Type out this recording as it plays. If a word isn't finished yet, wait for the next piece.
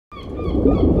Today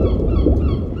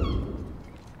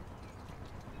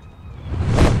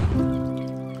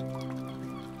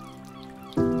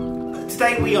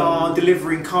we are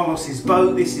delivering Carlos's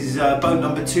boat. This is boat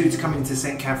number 2 to come into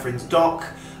St Catherine's dock.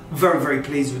 Very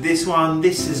pleased with this one.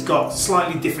 This has got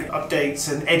slightly different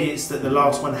updates and edits that the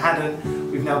last one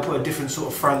hadn't. We've now put a different sort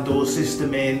of front door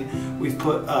system in. We've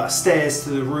put stairs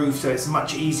to the roof so it's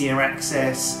much easier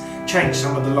access. Changed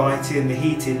some of the lighting, the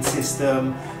heating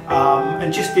system,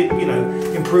 and just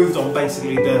improved on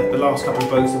basically the last couple of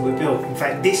boats that we've built. In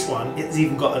fact, this one, it's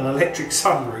even got an electric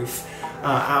sunroof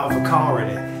out of a car in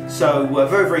it. So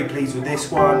very pleased with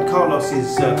this one. Carlos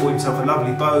has bought himself a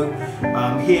lovely boat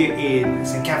here in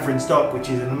St Catherine's Dock, which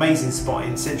is an amazing spot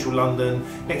in central London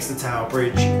next to Tower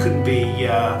Bridge. Couldn't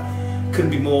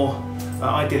be more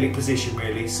idyllic position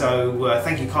really. So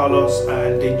thank you, Carlos,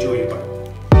 and enjoy your boat.